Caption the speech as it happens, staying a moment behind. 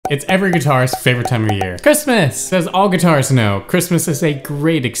It's every guitarist's favorite time of year. Christmas! As all guitarists know, Christmas is a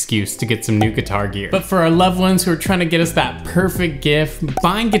great excuse to get some new guitar gear. But for our loved ones who are trying to get us that perfect gift,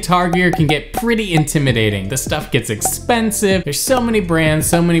 buying guitar gear can get pretty intimidating. The stuff gets expensive, there's so many brands,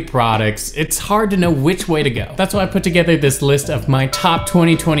 so many products, it's hard to know which way to go. That's why I put together this list of my top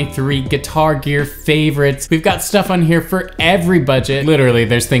 2023 guitar gear favorites. We've got stuff on here for every budget. Literally,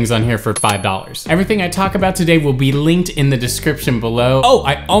 there's things on here for $5. Everything I talk about today will be linked in the description below. Oh,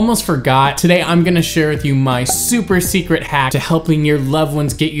 I almost forgot. Today, I'm gonna share with you my super secret hack to helping your loved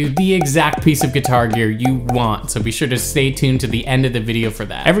ones get you the exact piece of guitar gear you want. So be sure to stay tuned to the end of the video for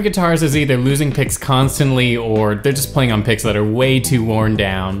that. Every guitarist is either losing picks constantly or they're just playing on picks that are way too worn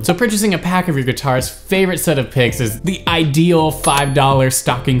down. So purchasing a pack of your guitarist's favorite set of picks is the ideal $5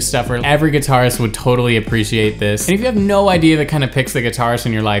 stocking stuffer. Every guitarist would totally appreciate this. And if you have no idea the kind of picks the guitarist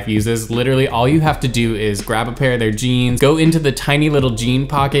in your life uses, literally all you have to do is grab a pair of their jeans, go into the tiny little jean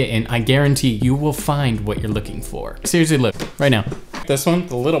pocket, and I guarantee you will find what you're looking for. Seriously, look, right now. This one,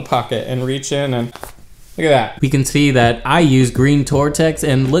 the little pocket, and reach in and look at that. We can see that I use green Tortex,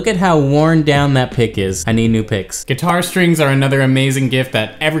 and look at how worn down that pick is. I need new picks. Guitar strings are another amazing gift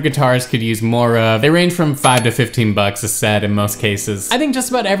that every guitarist could use more of. They range from $5 to $15 a set in most cases. I think just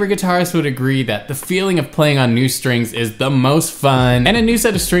about every guitarist would agree that the feeling of playing on new strings is the most fun, and a new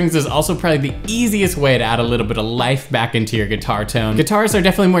set of strings is also probably the easiest way to add a little bit of life back into your guitar tone. Guitarists are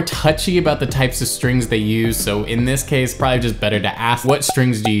definitely more touchy about the types of strings they use, so in this case, probably just better to ask, what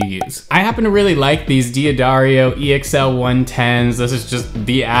strings do you use? I happen to really like these D'Addario EXL 110s. This is just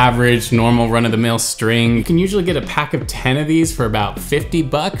the average, normal run-of-the-mill string. You can usually get a pack of 10 of these for about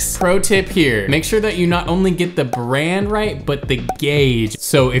 $50. Pro tip here, make sure that you not only get the brand right, but the gauge.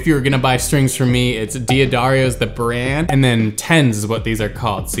 So if you're gonna buy strings from me, it's D'Addario's the brand, and then 10s is what these are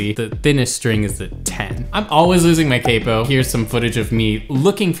called. See, the thinnest string is the 10. I'm always losing my capo. Here's some footage of me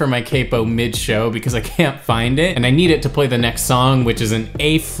looking for my capo mid-show because I can't find it, and I need it to play the next song, which is an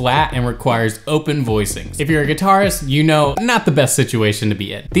A flat and requires open voicings. If you're a guitarist, you know, not the best situation to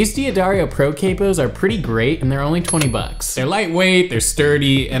be in. These D'Addario Pro capos are pretty great, and they're only $20. They're lightweight, they're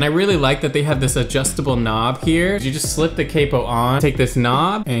sturdy, and I really like that they have this adjustable knob here. You just slip the capo on, take this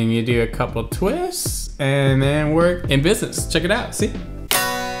knob, and you do a couple twists, and then we're in business. Check it out, see?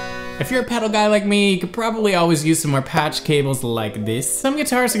 If you're a pedal guy like me, you could probably always use some more patch cables like this. Some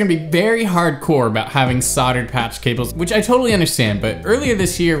guitarists are gonna be very hardcore about having soldered patch cables, which I totally understand, but earlier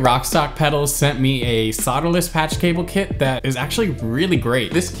this year, Rockstock Pedals sent me a solderless patch cable kit that is actually really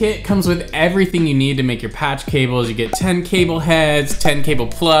great. This kit comes with everything you need to make your patch cables. You get 10 cable heads, 10 cable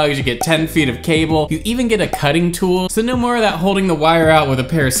plugs, you get 10 feet of cable. You even get a cutting tool, so no more of that holding the wire out with a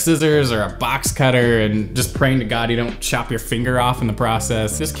pair of scissors or a box cutter and just praying to God you don't chop your finger off in the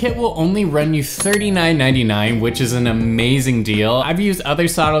process. This kit will only run you $39.99, which is an amazing deal. I've used other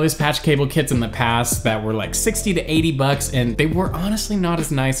solderless patch cable kits in the past that were like $60 to $80, and they were honestly not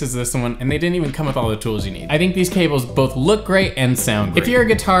as nice as this one, and they didn't even come with all the tools you need. I think these cables both look great and sound great. If you're a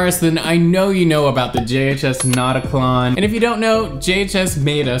guitarist, then I know you know about the JHS Notaklon, and if you don't know, JHS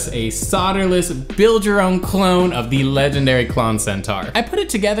made us a solderless, build-your-own clone of the legendary Klon Centaur. I put it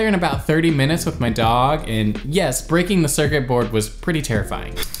together in about 30 minutes with my dog, and yes, breaking the circuit board was pretty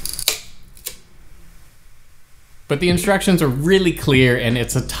terrifying. But the instructions are really clear and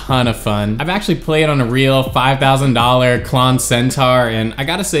it's a ton of fun. I've actually played on a real $5,000 Klon Centaur, and I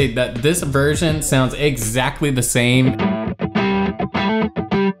gotta say that this version sounds exactly the same.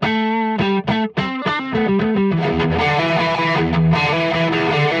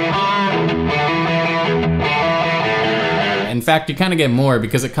 In fact, you kind of get more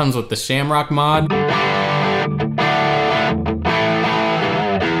because it comes with the Shamrock mod.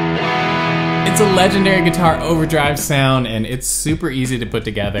 It's a legendary guitar overdrive sound, and it's super easy to put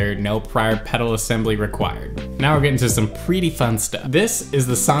together, no prior pedal assembly required. Now we're getting to some pretty fun stuff. This is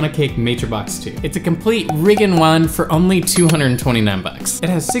the Sonicake Matribox 2. It's a complete rig-in-one for only $229. It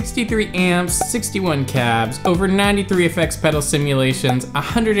has 63 amps, 61 cabs, over 93 effects pedal simulations,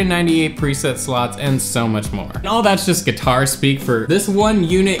 198 preset slots, and so much more. And all that's just guitar speak for this one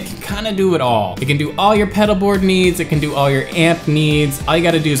unit can kind of do it all. It can do all your pedal board needs, it can do all your amp needs. All you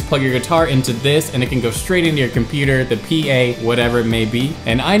gotta do is plug your guitar into this and it can go straight into your computer, the PA, whatever it may be.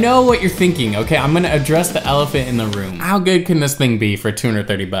 And I know what you're thinking, okay? I'm gonna address the elephant in the room. How good can this thing be for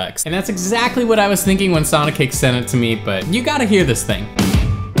 $230? And that's exactly what I was thinking when Sonicake sent it to me, but you gotta hear this thing.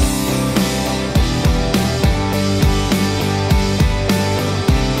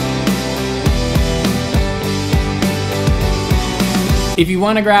 If you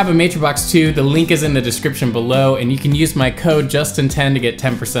want to grab a Matribox 2, the link is in the description below, and you can use my code JUSTIN10 to get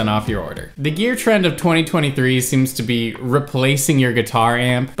 10% off your order. The gear trend of 2023 seems to be replacing your guitar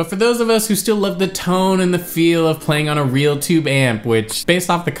amp, but for those of us who still love the tone and the feel of playing on a real tube amp, which based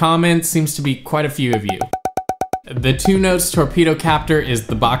off the comments seems to be quite a few of you, the 2 Notes Torpedo Captor is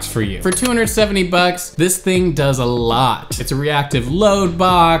the box for you. For 270 bucks, this thing does a lot. It's a reactive load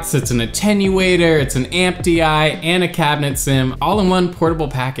box, it's an attenuator, it's an amp DI, and a cabinet sim, all in one portable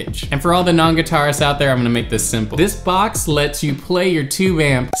package. And for all the non-guitarists out there, I'm gonna make this simple. This box lets you play your tube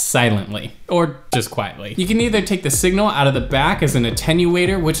amp silently, or just quietly. You can either take the signal out of the back as an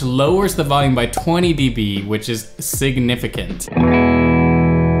attenuator, which lowers the volume by 20 dB, which is significant.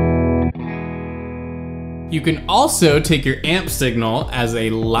 You can also take your amp signal as a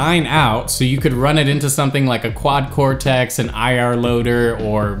line out, so you could run it into something like a quad cortex, an IR loader,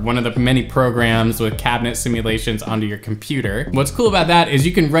 or one of the many programs with cabinet simulations onto your computer. What's cool about that is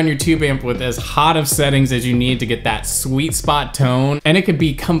you can run your tube amp with as hot of settings as you need to get that sweet spot tone, and it could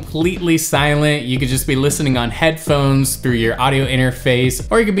be completely silent. You could just be listening on headphones through your audio interface,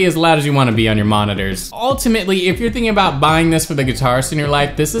 or you could be as loud as you want to be on your monitors. Ultimately, if you're thinking about buying this for the guitarist in your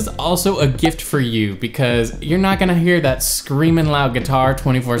life, this is also a gift for you, because you're not gonna hear that screaming loud guitar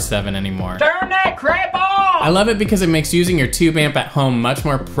 24/7 anymore. Turn that crap off! I love it because it makes using your tube amp at home much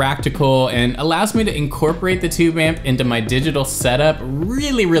more practical and allows me to incorporate the tube amp into my digital setup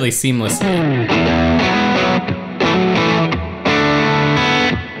really, really seamlessly.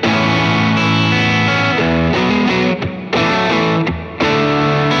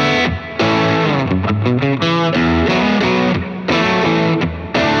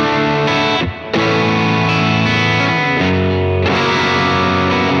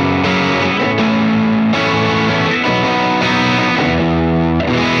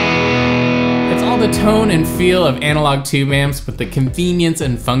 The tone and feel of analog tube amps with the convenience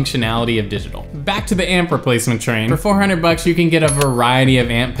and functionality of digital. Back to the amp replacement train. For 400 bucks, you can get a variety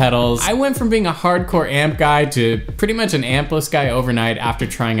of amp pedals. I went from being a hardcore amp guy to pretty much an ampless guy overnight after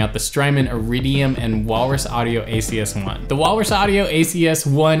trying out the Strymon Iridium and Walrus Audio ACS1. The Walrus Audio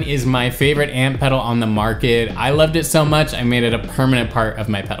ACS1 is my favorite amp pedal on the market. I loved it so much, I made it a permanent part of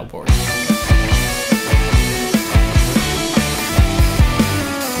my pedal board.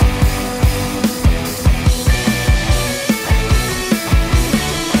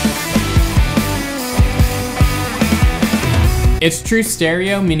 It's true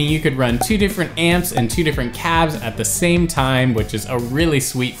stereo, meaning you could run 2 different amps and 2 different cabs at the same time, which is a really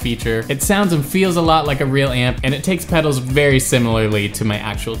sweet feature. It sounds and feels a lot like a real amp, and it takes pedals very similarly to my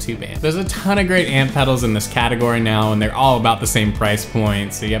actual tube amp. There's a ton of great amp pedals in this category now, and they're all about the same price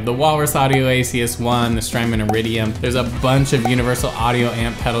point. So you have the Walrus Audio ACS1, the Strymon Iridium. There's a bunch of Universal Audio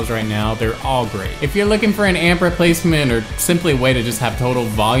amp pedals right now. They're all great. If you're looking for an amp replacement or simply a way to just have total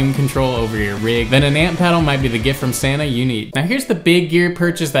volume control over your rig, then an amp pedal might be the gift from Santa you need. Now here's the big gear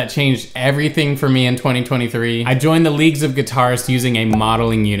purchase that changed everything for me in 2023. I joined the leagues of guitarists using a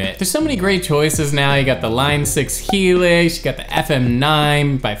modeling unit. There's so many great choices now. You got the Line 6 Helix, you got the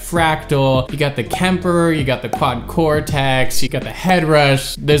FM9 by Fractal, you got the Kemper, you got the Quad Cortex, you got the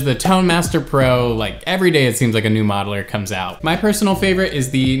Headrush, there's the Tone Master Pro. Like every day it seems like a new modeler comes out. My personal favorite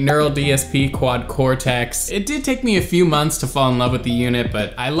is the Neural DSP Quad Cortex. It did take me a few months to fall in love with the unit,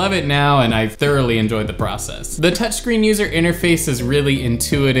 but I love it now and I've thoroughly enjoyed the process. The touchscreen user interface is really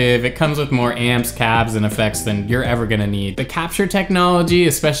intuitive. It comes with more amps, cabs, and effects than you're ever gonna need. The capture technology,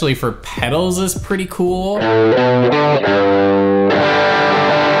 especially for pedals, is pretty cool.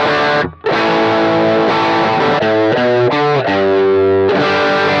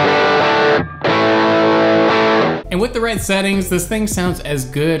 And with the right settings, this thing sounds as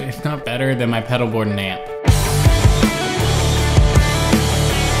good, if not better, than my pedalboard and amp.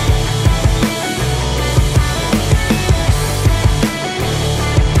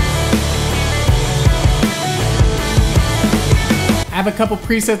 I have a couple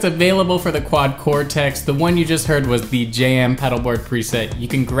presets available for the Quad Cortex. The one you just heard was the JM pedalboard preset. You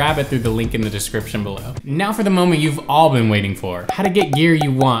can grab it through the link in the description below. Now for the moment you've all been waiting for. How to get gear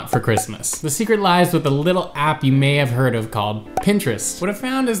you want for Christmas. The secret lies with a little app you may have heard of called Pinterest. What I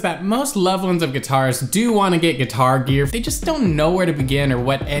found is that most loved ones of guitarists do want to get guitar gear. They just don't know where to begin or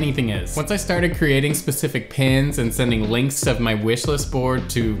what anything is. Once I started creating specific pins and sending links of my wishlist board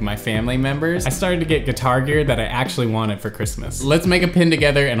to my family members, I started to get guitar gear that I actually wanted for Christmas. Let's make a pin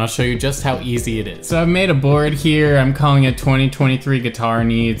together and I'll show you just how easy it is. So I've made a board here. I'm calling it 2023 Guitar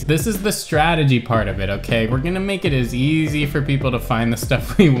Needs. This is the strategy part of it, okay? We're gonna make it as easy for people to find the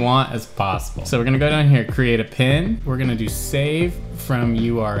stuff we want as possible. So we're gonna go down here, create a pin. We're gonna do save from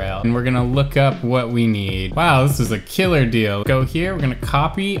URL. And we're gonna look up what we need. Wow, this is a killer deal. Go here, we're gonna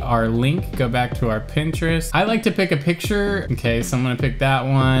copy our link, go back to our Pinterest. I like to pick a picture. Okay, so I'm gonna pick that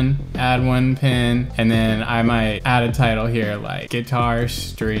one, add one pin, and then I might add a title here like guitar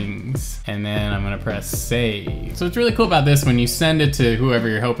strings, and then I'm gonna press save. So what's really cool about this, when you send it to whoever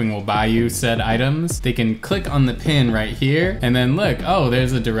you're hoping will buy you said items, they can click on the pin right here, and then look, oh,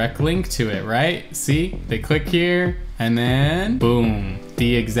 there's a direct link to it, right? See, they click here, and then boom,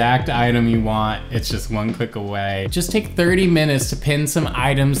 the exact item you want. It's just one click away. Just take 30 minutes to pin some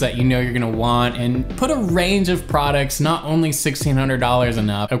items that you know you're gonna want and put a range of products, not only $1,600 and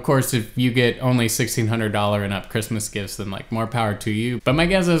up. Of course, if you get only $1,600 and up Christmas gifts, then like more power to you. But my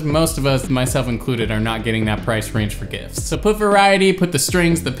guess is most of us, myself included, are not getting that price range for gifts. So put variety, put the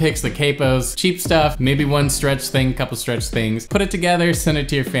strings, the picks, the capos, cheap stuff, maybe one stretch thing, couple stretch things. Put it together, send it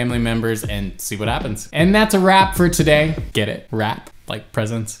to your family members, and see what happens. And that's a wrap for today. Get it? Wrap? Like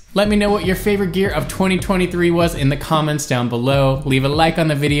presents. Let me know what your favorite gear of 2023 was in the comments down below. Leave a like on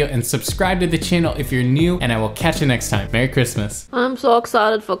the video and subscribe to the channel if you're new, and I will catch you next time. Merry Christmas. I'm so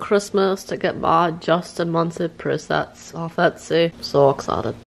excited for Christmas to get my Justin Muncie presets off Etsy. So excited.